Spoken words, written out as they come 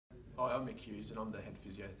Hi, I'm Mick Hughes and I'm the head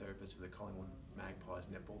physiotherapist for the Collingwood Magpies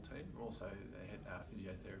netball team. I'm also the head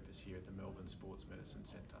physiotherapist here at the Melbourne Sports Medicine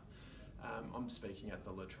Centre. I'm speaking at the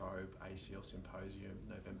Trobe ACL Symposium,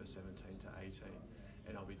 November 17 to 18,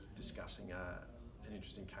 and I'll be discussing an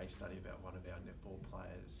interesting case study about one of our netball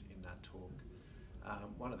players in that talk.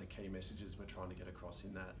 One of the key messages we're trying to get across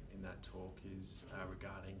in that talk is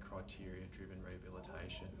regarding criteria-driven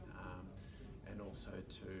rehabilitation and also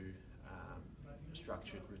to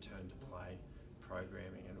structured return to play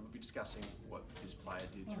programming, and we'll be discussing what this player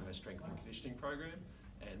did through her strength and conditioning program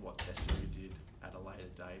and what testing we did at a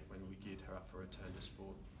later date when we geared her up for return to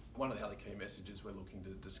sport. One of the other key messages we're looking to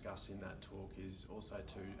discuss in that talk is also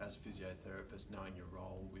to, as a physiotherapist, knowing your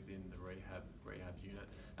role within the rehab unit.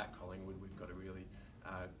 At Collingwood, we've got a really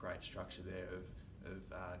great structure there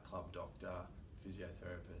of club doctor,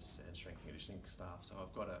 physiotherapists and strength and conditioning staff. So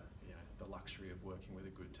I've got the luxury of working with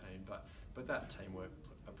a good team, but that teamwork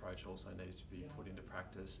approach also needs to be put into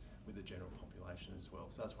practice with the general population as well.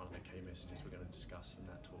 So that's one of the key messages we're going to discuss in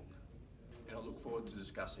that talk. And I look forward to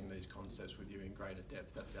discussing these concepts with you in greater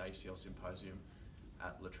depth at the ACL Symposium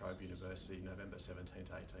at La Trobe University, November 17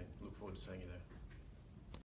 to 18. Look forward to seeing you there.